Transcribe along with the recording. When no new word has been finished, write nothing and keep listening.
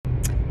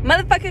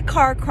motherfucking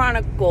Car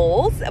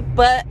Chronicles.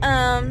 But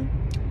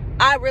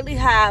I really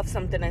have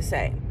something to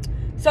say.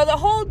 So the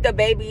whole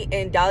DaBaby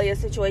and Dahlia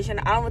situation,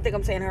 I don't think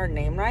I'm saying her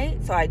name right,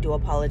 so I do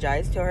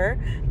apologize to her.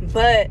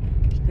 But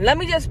let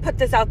me just put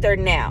this out there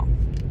now.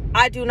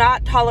 I do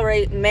not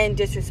tolerate men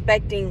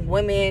disrespecting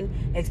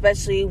women,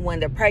 especially when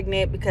they're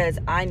pregnant, because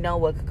I know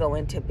what could go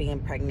into being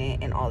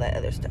pregnant and all that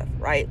other stuff,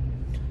 right?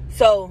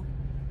 So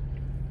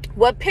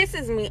what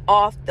pisses me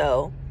off,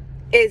 though,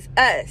 is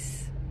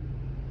us.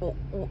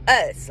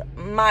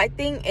 My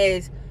thing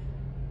is,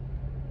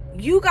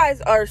 you guys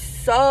are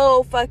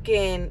so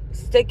fucking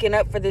sticking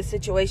up for this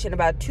situation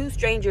about two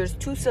strangers,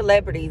 two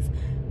celebrities,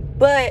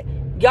 but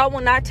y'all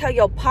will not tell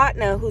your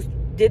partner who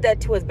did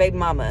that to his baby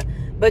mama.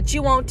 But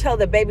you won't tell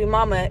the baby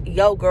mama,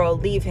 yo, girl,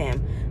 leave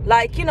him.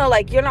 Like, you know,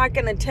 like, you're not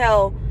going to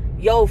tell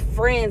your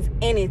friends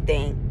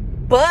anything.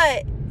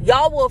 But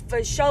y'all will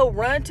for sure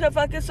run to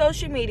fucking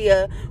social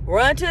media,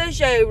 run to the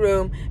shade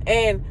room,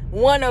 and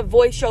want to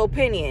voice your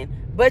opinion.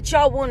 But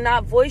y'all will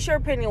not voice your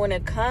opinion when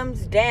it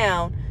comes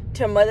down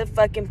to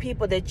motherfucking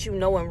people that you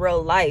know in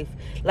real life.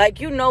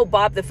 Like, you know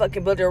Bob the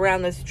fucking builder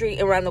around the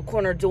street, around the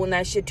corner, doing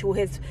that shit to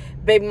his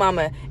baby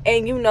mama,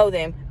 and you know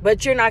them,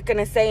 but you're not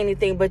gonna say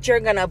anything, but you're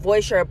gonna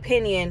voice your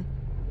opinion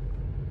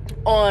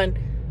on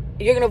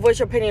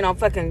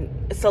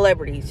fucking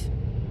celebrities.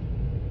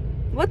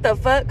 What the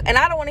fuck? And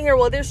I don't want to hear,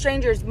 well, they're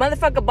strangers.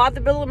 Motherfucker, Bob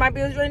the builder might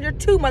be a stranger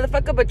too,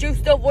 motherfucker, but you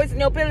still voicing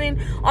your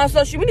opinion on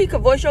social media. You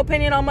can voice your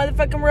opinion on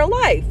motherfucking real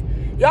life.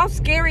 Y'all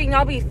scary and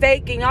y'all be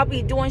fake and y'all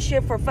be doing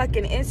shit for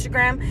fucking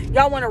Instagram.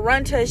 Y'all want to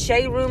run to a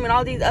shade room and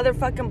all these other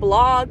fucking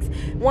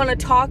blogs, want to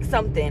talk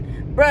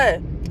something.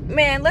 Bruh,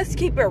 man, let's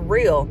keep it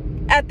real.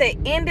 At the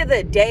end of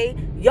the day,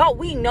 y'all,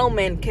 we know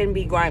men can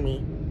be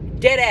grimy.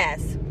 Dead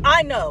ass.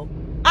 I know.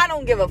 I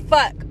don't give a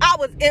fuck. I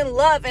was in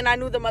love and I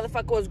knew the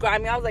motherfucker was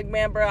grimy. I was like,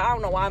 man, bro, I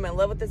don't know why I'm in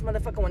love with this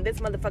motherfucker when this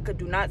motherfucker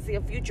do not see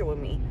a future with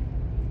me.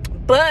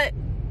 But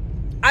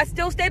I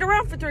still stayed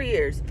around for 3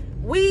 years.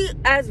 We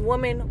as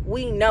women,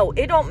 we know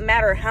it don't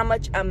matter how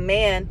much a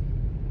man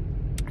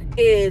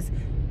is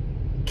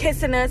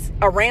kissing us,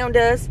 around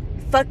us,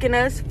 fucking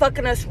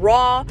us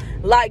raw.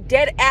 Like,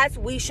 dead ass,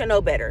 we should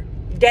know better.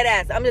 Dead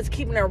ass. I'm just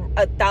keeping it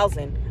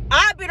 1,000.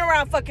 I've been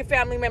around fucking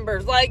family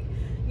members. Like,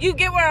 you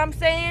get what I'm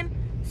saying?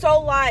 So,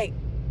 like,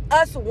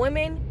 us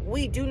women,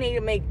 we do need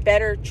to make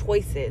better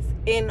choices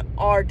in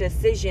our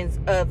decisions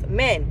of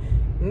men.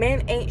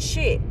 Men ain't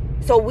shit.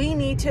 So we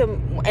need to,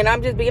 and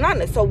I'm just being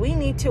honest, so we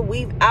need to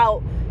weave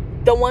out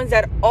the ones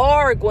that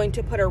are going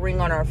to put a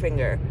ring on our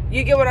finger.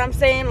 You get what I'm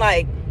saying?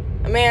 Like,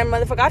 man,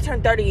 motherfucker, I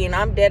turned 30 and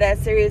I'm dead ass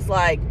serious.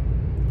 Like,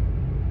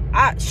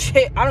 I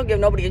don't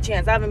give nobody a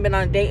chance. I haven't been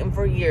on a date in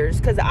 4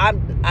 years because I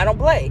don't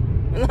play.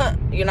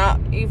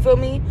 You feel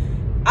me?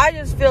 I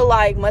just feel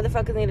like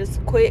motherfuckers need to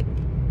quit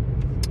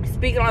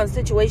speaking on a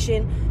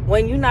situation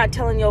when you're not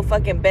telling your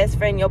fucking best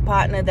friend, your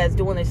partner that's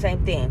doing the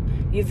same thing.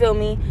 You feel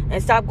me?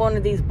 And stop going to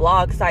these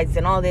blog sites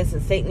and all this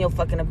and stating your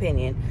fucking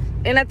opinion.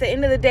 And at the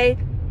end of the day,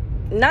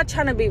 not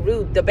trying to be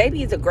rude,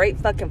 DaBaby is a great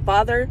fucking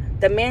father.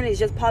 The man is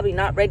just probably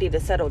not ready to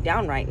settle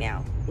down right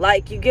now.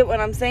 Like, you get what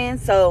I'm saying?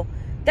 So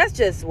that's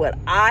just what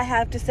I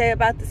have to say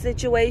about the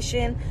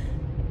situation.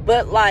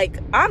 But, like,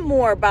 I'm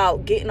more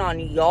about getting on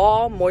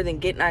y'all more than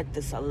getting at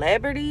the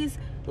celebrities.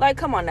 Like,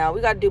 come on now, we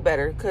gotta do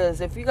better.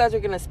 Because if you guys are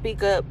gonna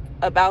speak up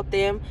about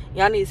them,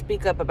 y'all need to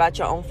speak up about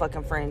your own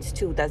fucking friends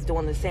too that's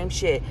doing the same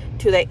shit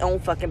to their own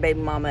fucking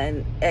baby mama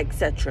and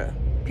etc.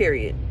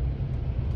 Period.